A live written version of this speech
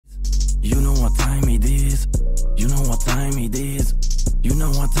what time it is. You know what time it is. You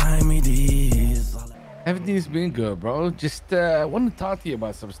know what time it is. Everything's been good, bro. Just want to talk to you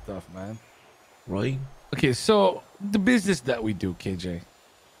about some stuff, man. Right? Okay, so the business that we do, KJ.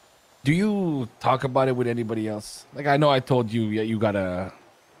 Do you talk about it with anybody else? Like, I know I told you, yeah, you gotta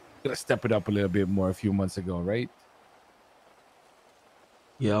step it up a little bit more a few months ago, right?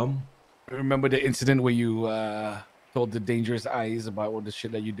 Yeah. Remember the incident where you told the dangerous eyes about all the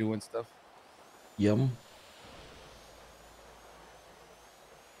shit that you do and stuff? Yeah.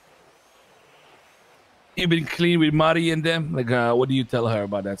 You been clean with Mari and them? Like, what do you tell her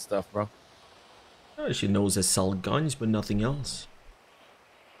about that stuff, bro? She knows I sell guns, but nothing else.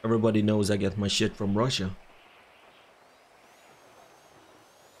 Everybody knows I get my shit from Russia.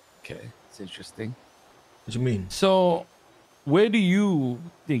 Okay, it's interesting. What do you mean? So, where do you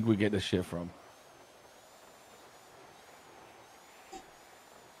think we get the shit from?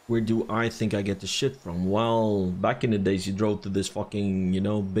 Where do I think I get the shit from? Well, back in the days, you drove to this fucking, you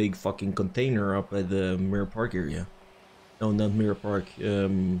know, big fucking container up at the Mirror Park area. No, not Mirror Park.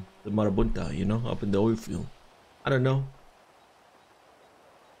 The Marabunta, you know, up in the oil field. I don't know.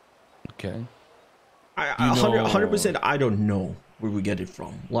 Okay. I 100%. I don't know where we get it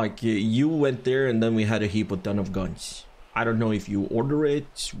from. Like, you went there and then we had a ton of guns. I don't know if you order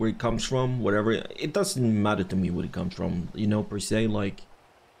it, where it comes from, whatever. It doesn't matter to me where it comes from, you know, per se. Like,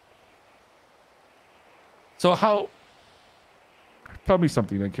 so how? Tell me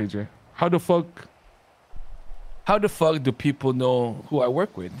something then, KJ. How the fuck do people know who I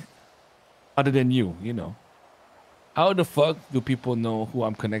work with? Other than you, you know. How the fuck do people know who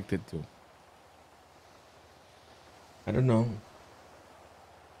I'm connected to? I don't know.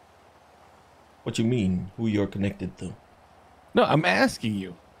 What you mean? Who you're connected to? No, I'm asking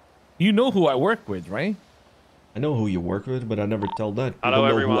you. You know who I work with, right? I know who you work with, but I never tell that. People Hello,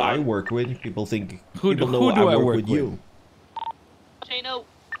 know everyone. who I work with. People think Who people do know I I work work with you. Chino.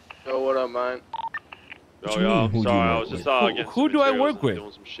 Yo, what up, man? What Yo, you mean, yo, who you sorry, I work was just with? getting Who some do I materials work and with?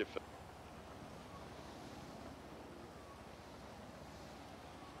 doing some shit for-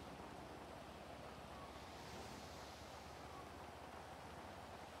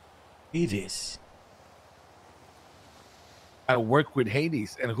 It is. I work with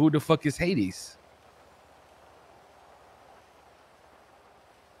Hades. And who the fuck is Hades?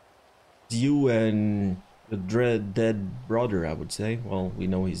 You and the dead brother, I would say. Well, we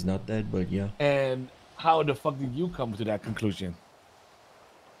know he's not dead, but yeah. And how the fuck did you come to that conclusion?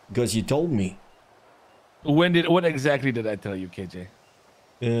 Because you told me. What exactly did I tell you, KJ?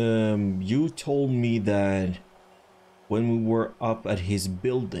 You told me that when we were up at his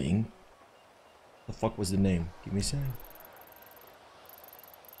building. The fuck was the name? Give me a second.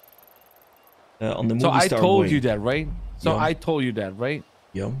 On the movie So I Star told Way. you that, right? So Yeah. I told you that, right?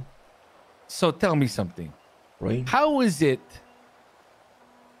 Yeah. So tell me something. Right. How is it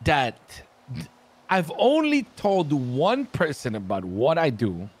that I've only told one person about what I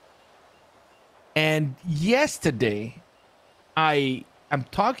do, and yesterday I am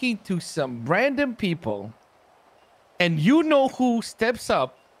talking to some random people, and you know who steps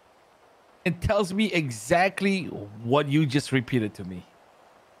up and tells me exactly what you just repeated to me?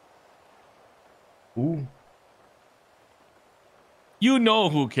 Ooh. You know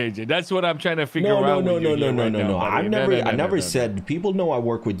who, KJ. That's what I'm trying to figure No. out. No. I never said people know I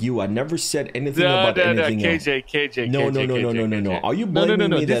work with you. I never said anything about anything else. KJ. No. Are you blaming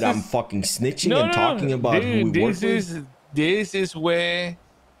me that I'm fucking snitching and talking about who we work with? This is where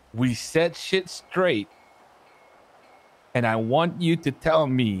we set shit straight. And I want you to tell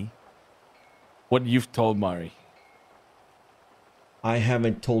me what you've told Mari. I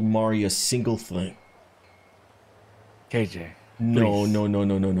haven't told Mari a single thing. KJ. No.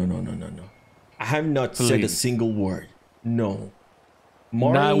 I have not said a Please. single word. No.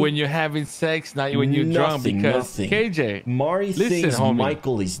 Mari, Not when you're having sex, not when you're drunk. Because KJ, Mari listen, thinks homie.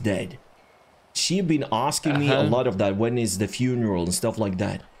 Michael is dead. She's been asking me a lot of that. When is the funeral and stuff like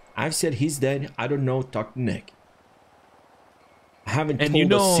that? I've said he's dead. I don't know. Talk to Nick. I haven't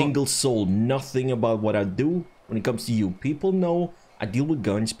told a single soul nothing about what I do when it comes to you. People know I deal with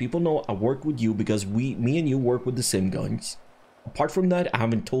guns. People know I work with you because me and you work with the same guns. Apart from that, I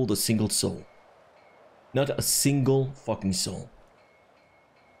haven't told a single soul. Not a single fucking soul.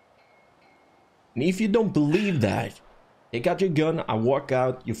 And if you don't believe that, take out your gun, I walk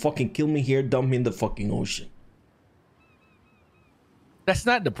out, you fucking kill me here, dump me in the fucking ocean. That's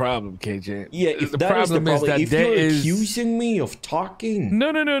not the problem, KJ. Yeah, if that is the problem, if you're accusing me of talking...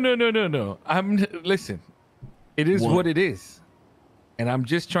 No. Listen, it is what it is. And I'm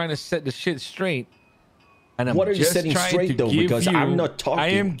just trying to set the shit straight. And I'm What are you just setting trying straight to though? give Because you, I'm not talking. I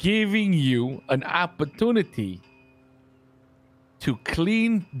am giving you an opportunity to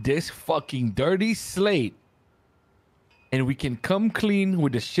clean this fucking dirty slate, and we can come clean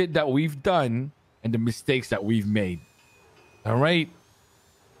with the shit that we've done and the mistakes that we've made. All right?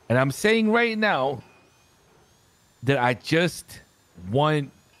 And I'm saying right now that I just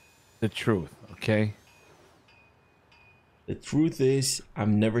want the truth, okay? The truth is, I've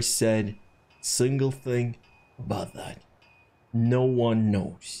never said a single thing about that. No one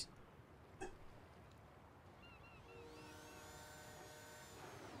knows.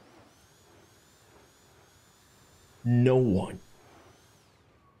 No one.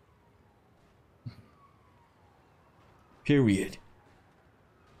 Period.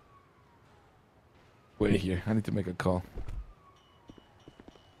 Wait here. I need to make a call.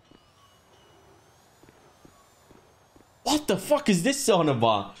 What the fuck is this son of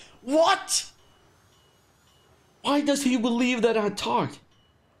a... What? Why does he believe that I talked?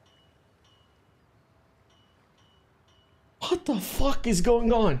 What the fuck is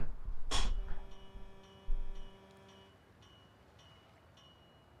going on?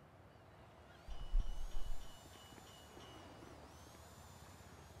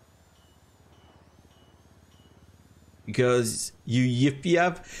 Because you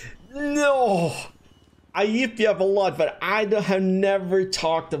yip-yap? No! I yip-yap a lot, but I have never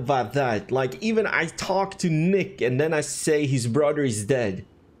talked about that. Like, even I talk to Nick and then I say his brother is dead.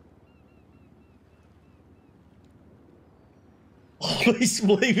 Always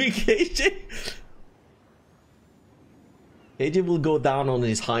blaming KJ? KJ will go down on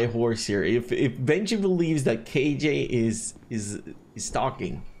his high horse here. If Benji believes that KJ is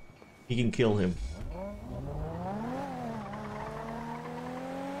talking, he can kill him.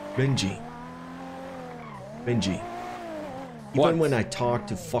 Benji. Even when I talk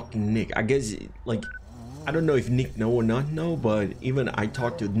to fucking Nick, I guess, like, I don't know if Nick know or not know, but even I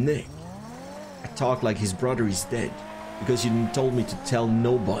talk to Nick, I talk like his brother is dead because you told me to tell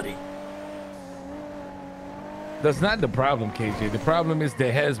nobody. That's not the problem, KJ. The problem is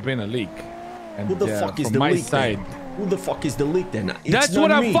there has been a leak. And, Who the fuck is the leak then? Who the fuck is the leak then? That's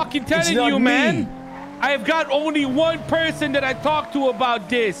what I'm fucking telling you, man. I've got only one person that I talked to about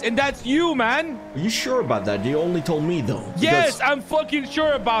this, and that's you, man. Are you sure about that? You only told me, though. Yes, I'm fucking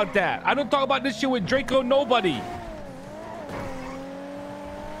sure about that. I don't talk about this shit with Draco, nobody.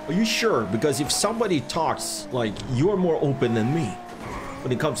 Are you sure? Because if somebody talks, like, you're more open than me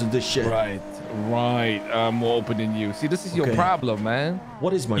when it comes to this shit. Right. I'm more open than you. See, this is your problem, man.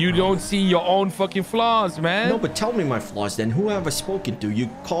 What is my problem? You don't see your own fucking flaws, man. No, but tell me my flaws then. Who have I spoken to? You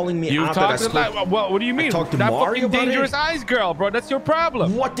calling me out that I spoke... Like, what do you mean? I talked to that Mario fucking Dangerous Eyes girl, bro. That's your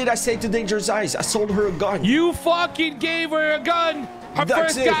problem. What did I say to Dangerous Eyes? I sold her a gun. You fucking gave her a gun. Her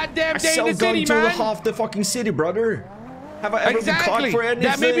first goddamn day in the city, man. I sell gun to half the fucking city, brother. Have I ever been caught for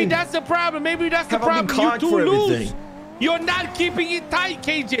anything? Maybe that's the problem. Maybe that's the problem. Have I been caught for everything? You're not keeping it tight,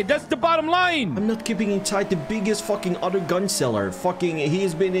 KJ. That's the bottom line. I'm not keeping it tight. The biggest fucking other gun seller. Fucking, he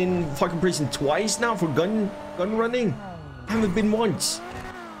has been in fucking prison twice now for gun running. I haven't been once.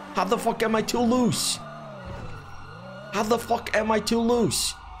 How the fuck am I too loose? How the fuck am I too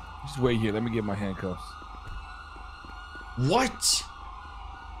loose? Just wait here. Let me get my handcuffs. What?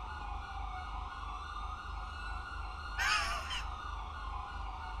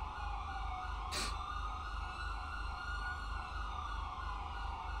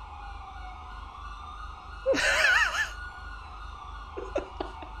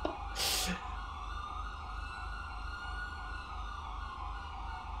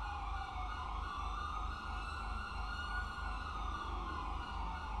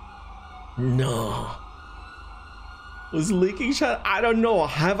 No. Was leaking shit? I don't know.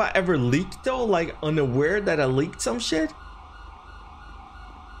 Have I ever leaked though? Like unaware that I leaked some shit?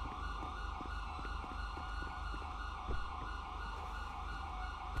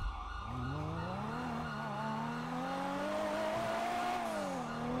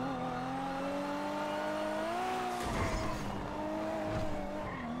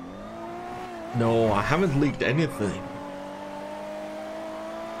 No, I haven't leaked anything.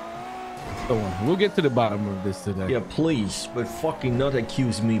 We'll get to the bottom of this today. Yeah, please, but fucking not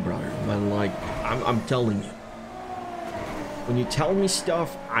accuse me, brother. Man, like, I'm telling you. When you tell me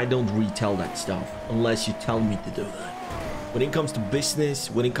stuff, I don't retell that stuff unless you tell me to do that. When it comes to business,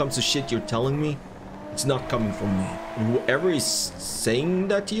 when it comes to shit you're telling me, it's not coming from me. And whoever is saying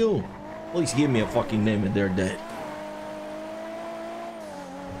that to you, please give me a fucking name and they're dead.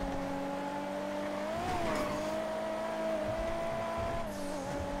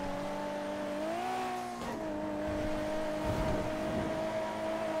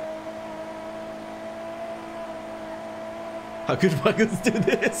 How could fuckers do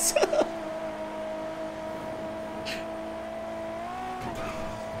this?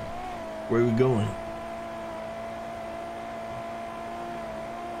 Where are we going?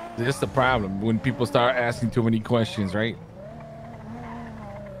 This is the problem when people start asking too many questions, right?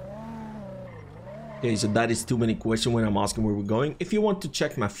 Okay, so that is too many questions when I'm asking where we're going. If you want to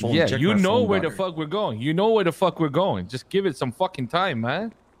check my phone, Yeah, check you my know phone, where brother. the fuck we're going. You know where the fuck we're going. Just give it some fucking time,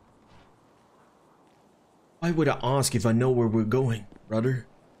 man. Why would I ask if I know where we're going, brother?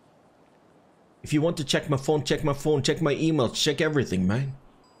 If you want to check my phone, check my phone, check my emails, check everything, man.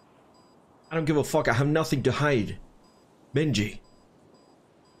 I don't give a fuck. I have nothing to hide. Benji.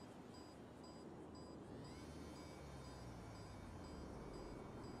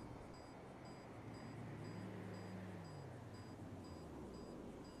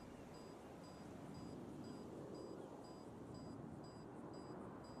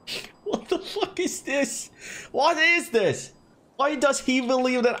 What the fuck is this? What is this? Why does he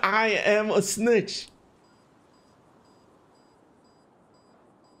believe that I am a snitch?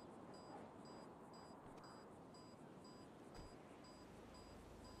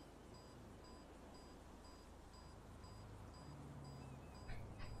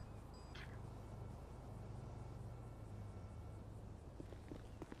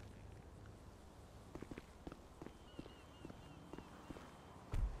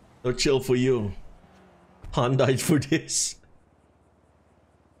 No chill for you. Han died for this.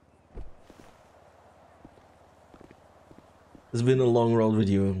 It's been a long road with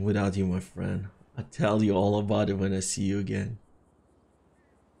you, without you, my friend. I'll tell you all about it when I see you again.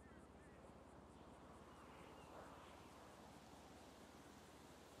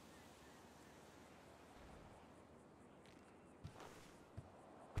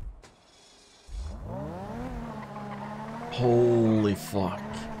 Holy fuck.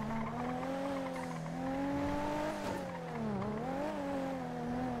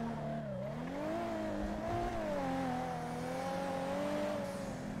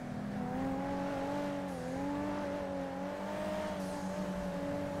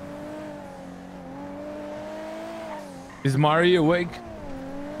 Is Mari awake?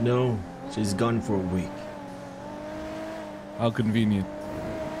 No, she's gone for a week. How convenient.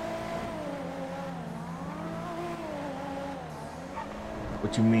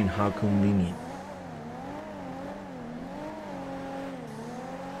 What you mean, how convenient?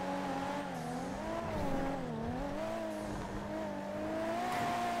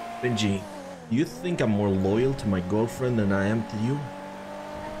 Benji, do you think I'm more loyal to my girlfriend than I am to you?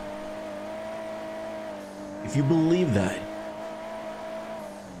 If you believe that,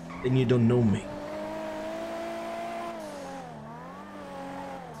 then you don't know me.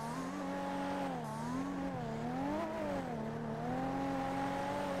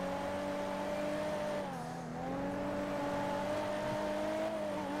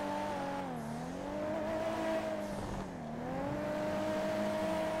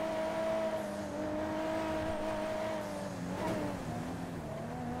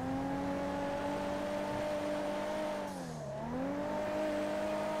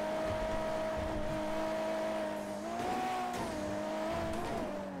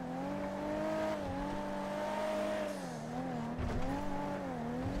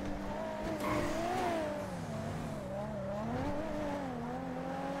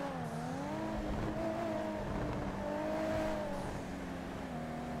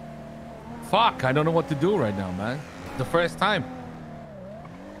 Fuck, I don't know what to do right now, man. The first time.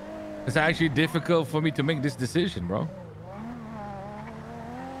 It's actually difficult for me to make this decision, bro.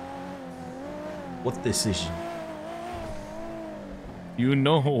 What decision? You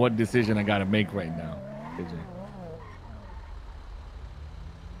know what decision I gotta make right now, KJ.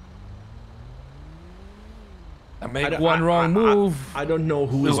 I make one wrong move. I don't know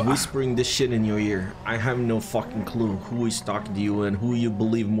who is whispering this shit in your ear. I have no fucking clue who is talking to you and who you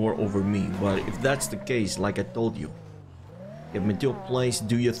believe more over me. But if that's the case, like I told you, get me to a place,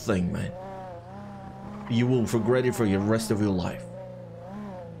 do your thing, man. You will regret it for the rest of your life.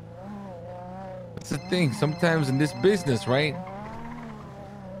 That's the thing. Sometimes in this business, right?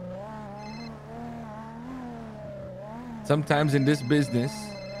 Sometimes in this business,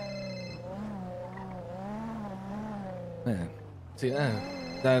 man. See, that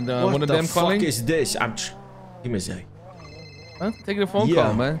one of them calling. What the fuck is this? Give me a sec. Huh? Take the phone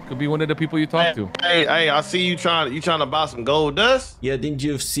call, man. Could be one of the people you talk to. Hey, I see you trying to buy some gold dust? Yeah, didn't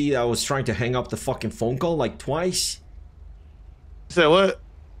you see I was trying to hang up the fucking phone call like twice? You said what?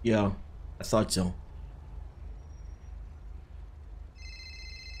 Yeah, I thought so.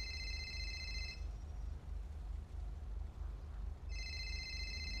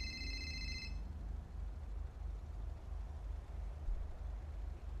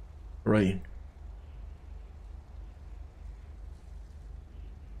 Right.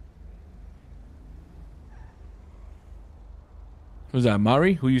 Who's that,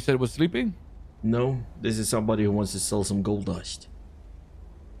 Mari, who you said was sleeping? No, this is somebody who wants to sell some gold dust.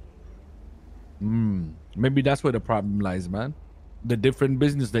 Maybe that's where the problem lies, man. The different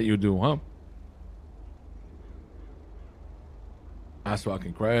business that you do, huh? That's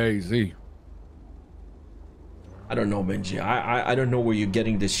fucking crazy. I don't know, Benji. I don't know where you're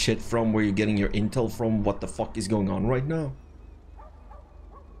getting this shit from, where you're getting your intel from, what the fuck is going on right now.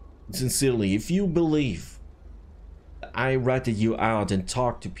 Sincerely, if you believe I ratted you out and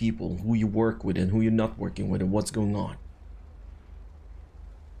talk to people who you work with and who you're not working with and what's going on,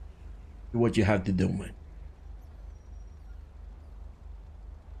 do what you have to do, man.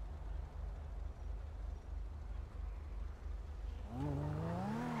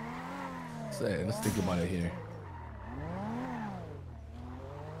 Let's think about it here.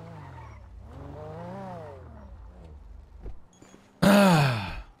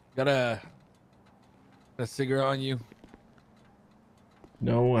 Got a cigarette on you?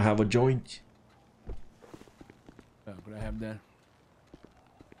 No, I have a joint. Could I have that?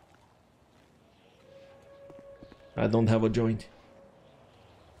 I don't have a joint.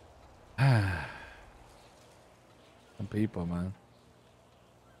 Some people, man.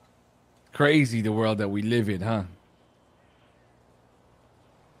 Crazy the world that we live in, huh?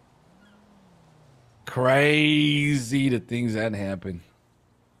 Crazy the things that happen.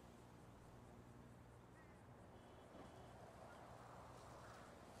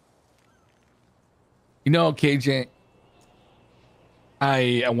 You know, KJ,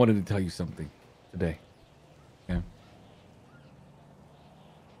 I wanted to tell you something today. Yeah.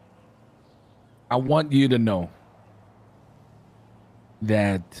 I want you to know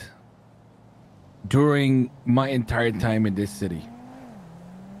that during my entire time in this city,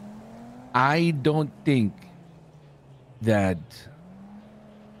 I don't think that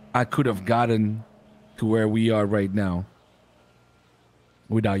I could have gotten to where we are right now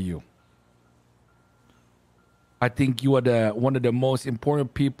without you. I think you are one of the most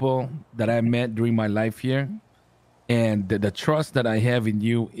important people that I met during my life here. And the trust that I have in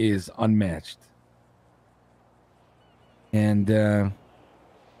you is unmatched. And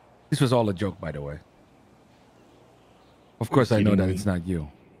this was all a joke, by the way. Of course, I know that it's not you.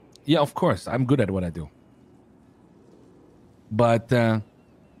 Yeah, of course. I'm good at what I do. But the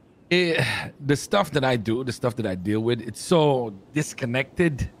stuff that I do, the stuff that I deal with, it's so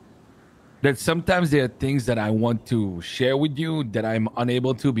disconnected that sometimes there are things that I want to share with you that I'm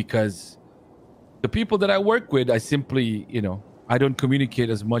unable to because the people that I work with, I simply, I don't communicate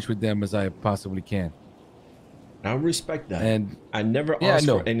as much with them as I possibly can. I respect that. And I never ask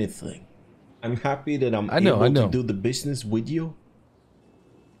for anything. I'm happy that I'm able to do the business with you.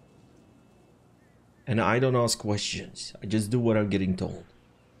 And I don't ask questions. I just do what I'm getting told.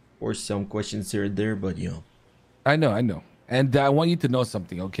 Or some questions here and there, but I know. And I want you to know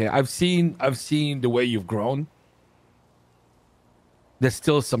something, okay? I've seen the way you've grown. There's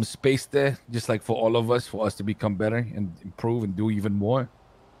still some space there, just like for all of us, for us to become better and improve and do even more.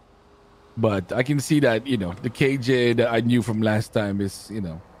 But I can see that, the KJ that I knew from last time is,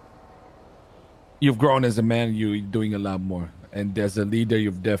 you've grown as a man, you're doing a lot more. And as a leader,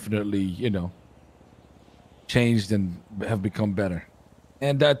 you've definitely, changed and have become better.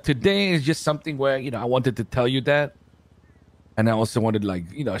 And today is just something where, I wanted to tell you that. And I also wanted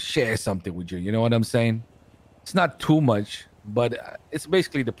to share something with you. You know what I'm saying? It's not too much, but it's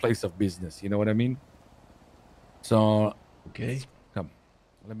basically the place of business. You know what I mean? So, okay. Come,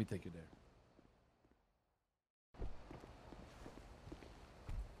 let me take you there.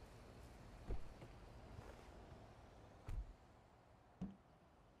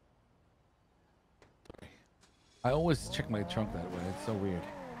 I always check my trunk that way. It's so weird.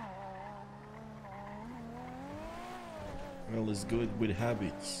 Well, it's good with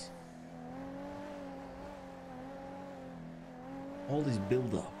habits. All this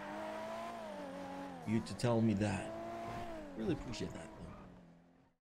build up. You to tell me that. Really appreciate that.